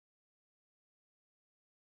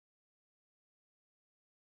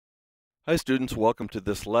Hi students, welcome to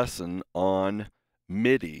this lesson on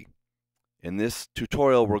MIDI. In this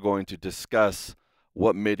tutorial we're going to discuss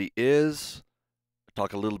what MIDI is,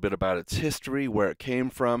 talk a little bit about its history, where it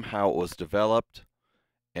came from, how it was developed,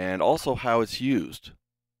 and also how it's used.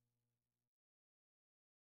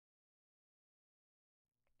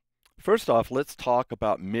 First off, let's talk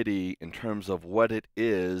about MIDI in terms of what it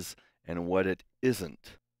is and what it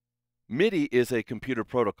isn't. MIDI is a computer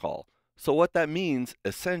protocol. So what that means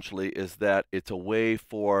essentially is that it's a way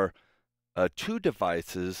for two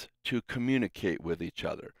devices to communicate with each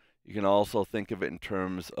other. You can also think of it in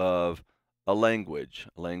terms of a language.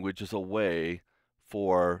 A language is a way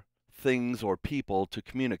for things or people to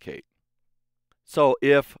communicate. So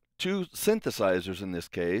if two synthesizers in this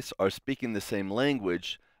case are speaking the same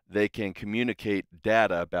language, they can communicate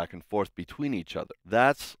data back and forth between each other.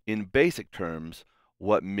 That's, in basic terms,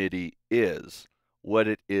 what MIDI is. What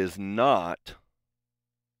it is not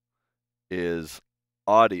is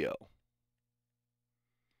audio.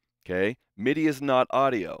 Okay, MIDI is not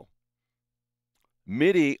audio.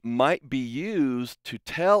 MIDI might be used to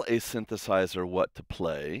tell a synthesizer what to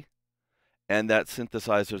play, and that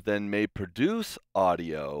synthesizer then may produce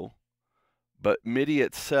audio, but MIDI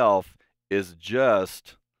itself is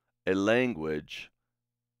just a language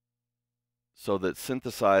so that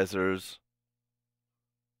synthesizers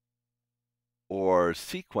or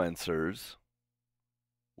sequencers,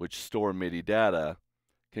 which store MIDI data,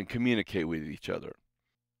 can communicate with each other.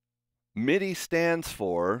 MIDI stands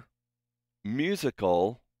for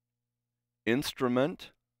Musical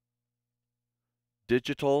Instrument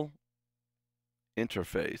Digital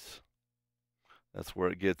Interface. That's where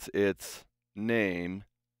it gets its name,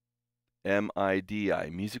 MIDI,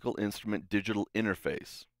 Musical Instrument Digital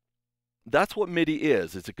Interface. That's what MIDI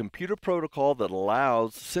is. It's a computer protocol that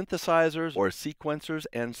allows synthesizers or sequencers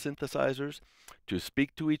and synthesizers to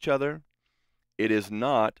speak to each other. It is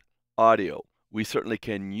not audio. We certainly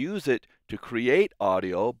can use it to create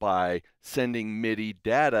audio by sending MIDI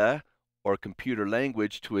data or computer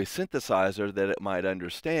language to a synthesizer that it might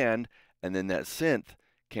understand, and then that synth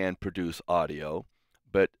can produce audio,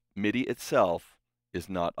 but MIDI itself is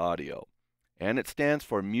not audio. And it stands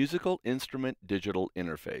for Musical Instrument Digital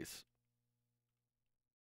Interface.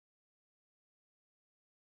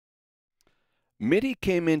 MIDI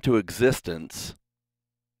came into existence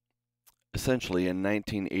essentially in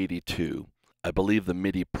 1982. I believe the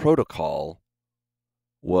MIDI protocol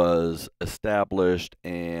was established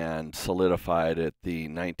and solidified at the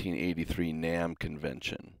 1983 NAMM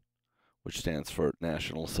convention, which stands for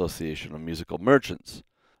National Association of Musical Merchants.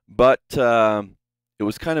 But it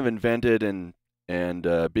was kind of invented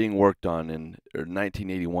and being worked on in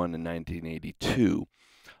 1981 and 1982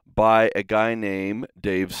 by a guy named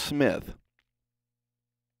Dave Smith.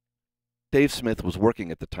 Dave Smith was working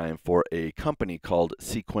at the time for a company called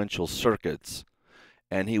Sequential Circuits,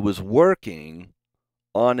 and he was working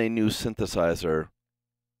on a new synthesizer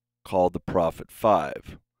called the Prophet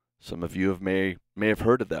 5. Some of you may have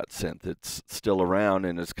heard of that synth. It's still around,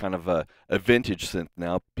 and it's kind of a vintage synth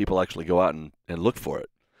now. People actually go out and look for it.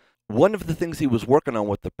 One of the things he was working on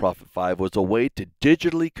with the Prophet 5 was a way to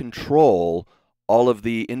digitally control all of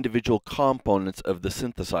the individual components of the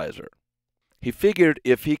synthesizer. He figured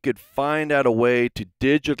if he could find out a way to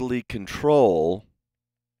digitally control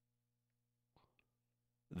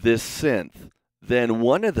this synth, then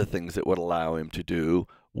one of the things it would allow him to do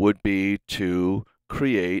would be to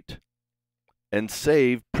create and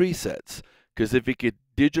save presets. Because if he could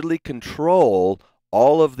digitally control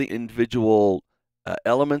all of the individual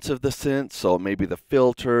elements of the synth, so maybe the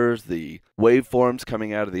filters, the waveforms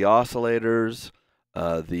coming out of the oscillators,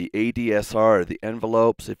 the ADSR, the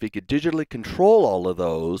envelopes, if he could digitally control all of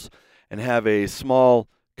those and have a small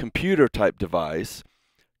computer type device,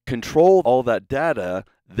 control all that data,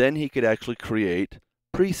 then he could actually create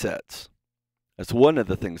presets. That's one of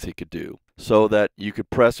the things he could do, so that you could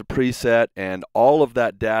press a preset and all of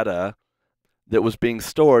that data that was being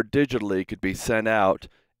stored digitally could be sent out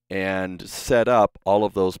and set up all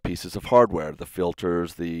of those pieces of hardware, the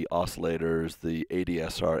filters, the oscillators, the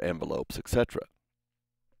ADSR envelopes, etc.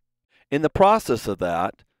 In the process of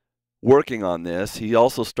that, working on this, he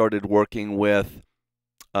also started working with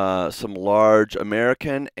some large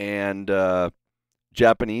American and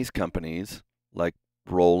Japanese companies like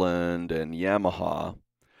Roland and Yamaha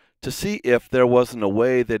to see if there wasn't a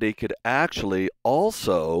way that he could actually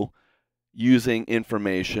also, using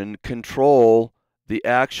information, control the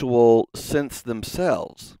actual synths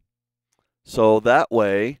themselves. So that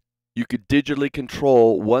way, you could digitally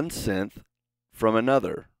control one synth from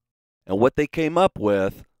another. And what they came up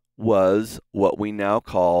with was what we now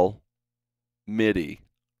call MIDI.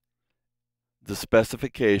 the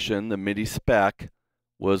specification, the MIDI spec,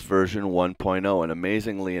 was version 1.0, and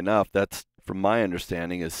amazingly enough, that's, from my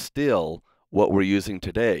understanding, is still what we're using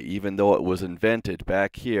today. Even though it was invented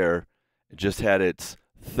back here, it just had its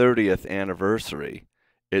 30th anniversary,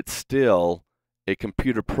 it's still a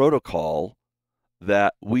computer protocol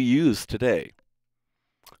that we use today.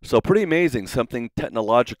 So pretty amazing, something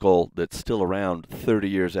technological that's still around 30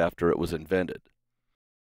 years after it was invented.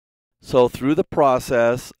 So through the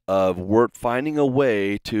process of finding a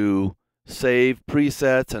way to save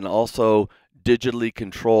presets and also digitally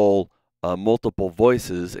control multiple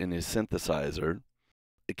voices in his synthesizer,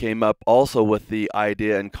 it came up also with the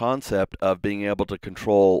idea and concept of being able to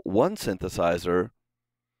control one synthesizer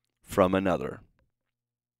from another.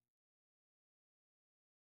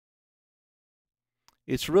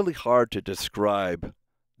 It's really hard to describe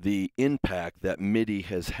the impact that MIDI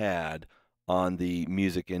has had on the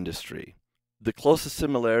music industry. The closest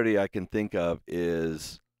similarity I can think of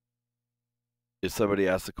is if somebody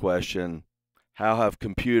asks the question, how have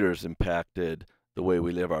computers impacted the way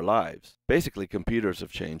we live our lives? Basically, computers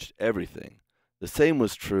have changed everything. The same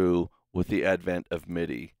was true with the advent of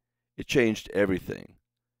MIDI. It changed everything.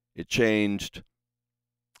 It changed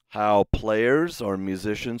how players or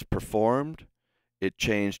musicians performed. It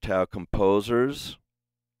changed how composers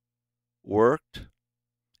worked.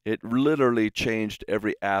 It literally changed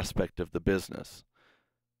every aspect of the business.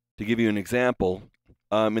 To give you an example,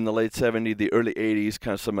 in the late 70s, the early 80s,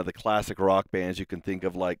 kind of some of the classic rock bands you can think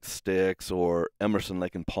of like Styx or Emerson,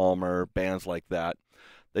 Lake and Palmer, bands like that,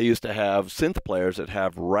 they used to have synth players that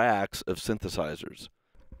have racks of synthesizers.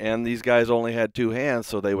 And these guys only had two hands,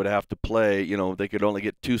 so they would have to play, they could only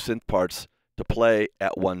get two synth parts to play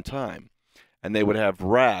at one time. And they would have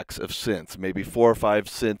racks of synths, maybe 4 or 5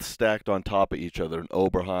 synths stacked on top of each other, an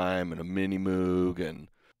Oberheim and a Mini Moog and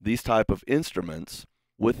these type of instruments.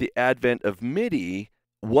 With the advent of MIDI,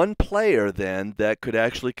 one player then that could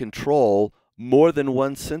actually control more than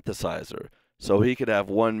one synthesizer. So he could have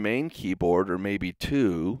one main keyboard or maybe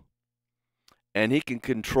two, and he can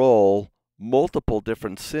control multiple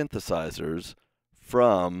different synthesizers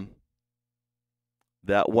from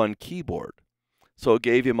that one keyboard. So it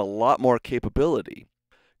gave him a lot more capability.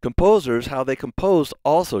 Composers, how they composed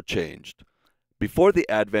also changed. Before the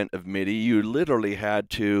advent of MIDI, you literally had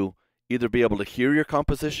to either be able to hear your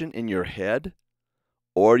composition in your head,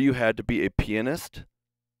 or you had to be a pianist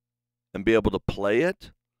and be able to play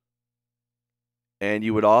it. And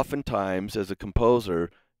you would oftentimes, as a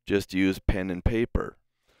composer, just use pen and paper.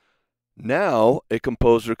 Now, a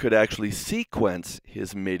composer could actually sequence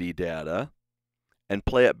his MIDI data and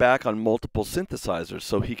play it back on multiple synthesizers,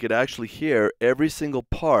 so he could actually hear every single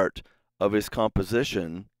part of his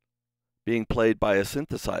composition being played by a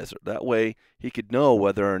synthesizer. That way, he could know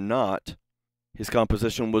whether or not his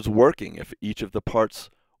composition was working, if each of the parts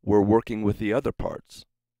were working with the other parts.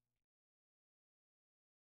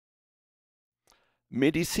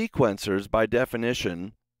 MIDI sequencers, by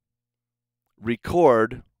definition,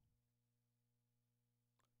 record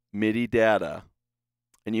MIDI data.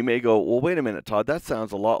 And you may go, well, wait a minute, Todd, that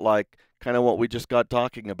sounds a lot like kind of what we just got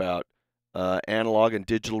talking about, analog and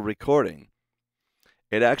digital recording.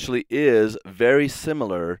 It actually is very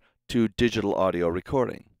similar to digital audio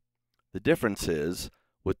recording. The difference is,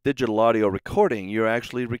 with digital audio recording, you're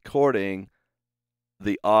actually recording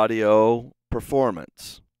the audio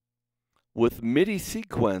performance. With MIDI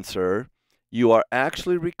sequencer, you are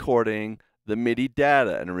actually recording the MIDI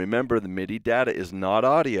data. And remember, the MIDI data is not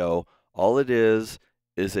audio. All it is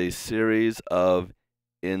a series of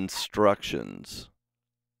instructions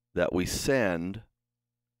that we send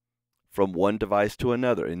from one device to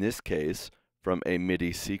another. In this case, from a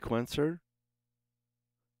MIDI sequencer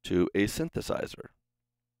to a synthesizer.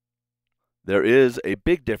 There is a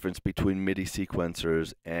big difference between MIDI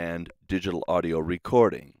sequencers and digital audio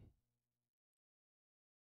recording.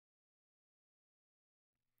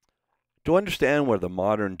 To understand where the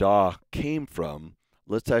modern DAW came from,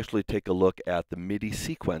 let's actually take a look at the MIDI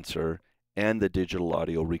sequencer and the digital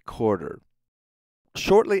audio recorder.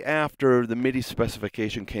 Shortly after the MIDI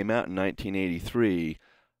specification came out in 1983,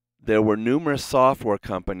 there were numerous software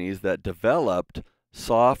companies that developed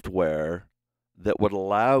software that would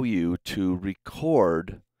allow you to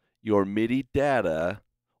record your MIDI data,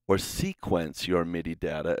 or sequence your MIDI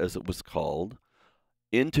data, as it was called,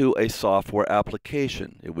 into a software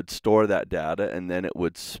application. It would store that data and then it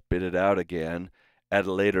would spit it out again at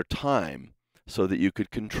a later time so that you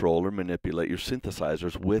could control or manipulate your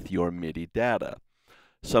synthesizers with your MIDI data.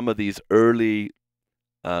 Some of these early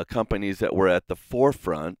companies that were at the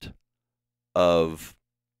forefront of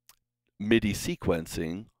MIDI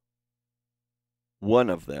sequencing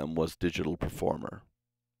One of them was Digital Performer.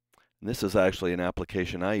 And this is actually an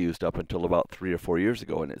application I used up until about 3 or 4 years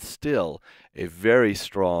ago, and it's still a very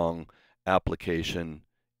strong application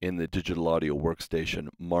in the digital audio workstation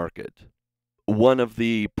market. One of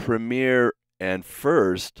the premier and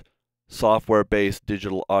first software-based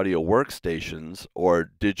digital audio workstations,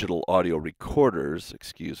 or digital audio recorders,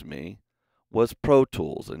 was Pro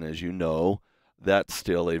Tools. And as you know, that's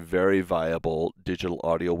still a very viable digital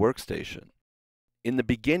audio workstation. In the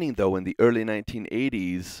beginning, though, in the early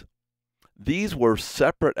 1980s, these were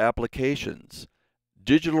separate applications.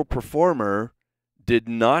 Digital Performer did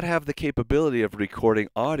not have the capability of recording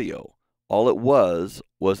audio. All it was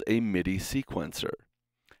a MIDI sequencer.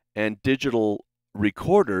 And digital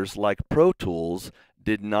recorders like Pro Tools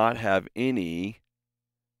did not have any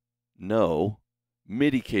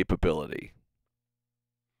MIDI capability.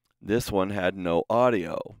 This one had no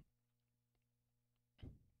audio.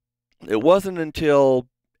 It wasn't until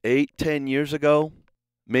 8-10 years ago,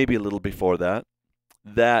 maybe a little before that,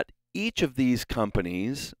 that each of these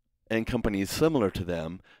companies and companies similar to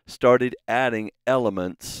them started adding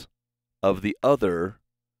elements of the other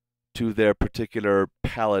to their particular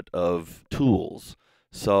palette of tools.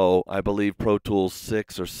 So I believe Pro Tools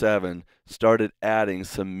 6 or 7 started adding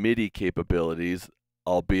some MIDI capabilities,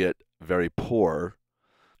 albeit very poor.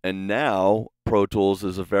 And now Pro Tools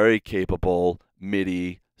is a very capable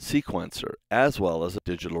MIDI sequencer as well as a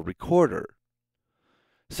digital recorder.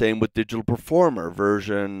 Same with Digital Performer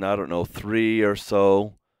version, 3 or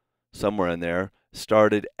so, somewhere in there,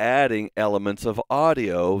 started adding elements of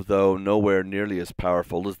audio, though nowhere nearly as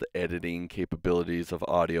powerful as the editing capabilities of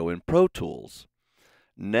audio in Pro Tools.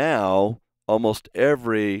 Now, almost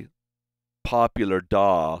every popular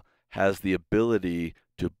DAW has the ability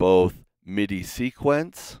to both MIDI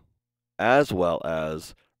sequence as well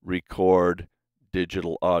as record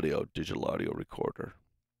digital audio recorder.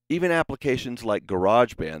 Even applications like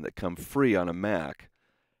GarageBand that come free on a Mac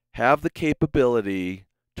have the capability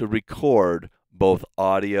to record both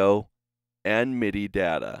audio and MIDI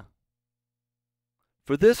data.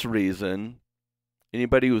 For this reason,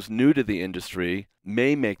 anybody who's new to the industry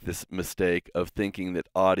may make this mistake of thinking that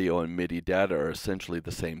audio and MIDI data are essentially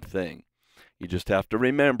the same thing. You just have to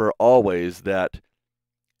remember always that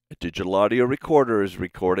a digital audio recorder is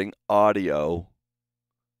recording audio.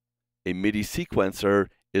 A MIDI sequencer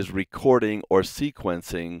is recording or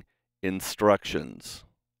sequencing instructions.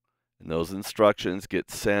 And those instructions get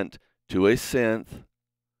sent to a synth,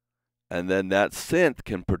 and then that synth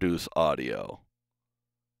can produce audio.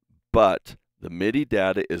 But the MIDI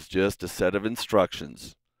data is just a set of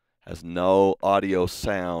instructions, has no audio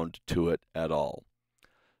sound to it at all.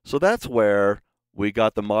 So that's where we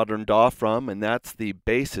got the modern DAW from, and that's the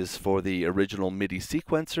basis for the original MIDI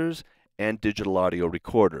sequencers and digital audio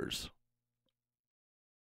recorders.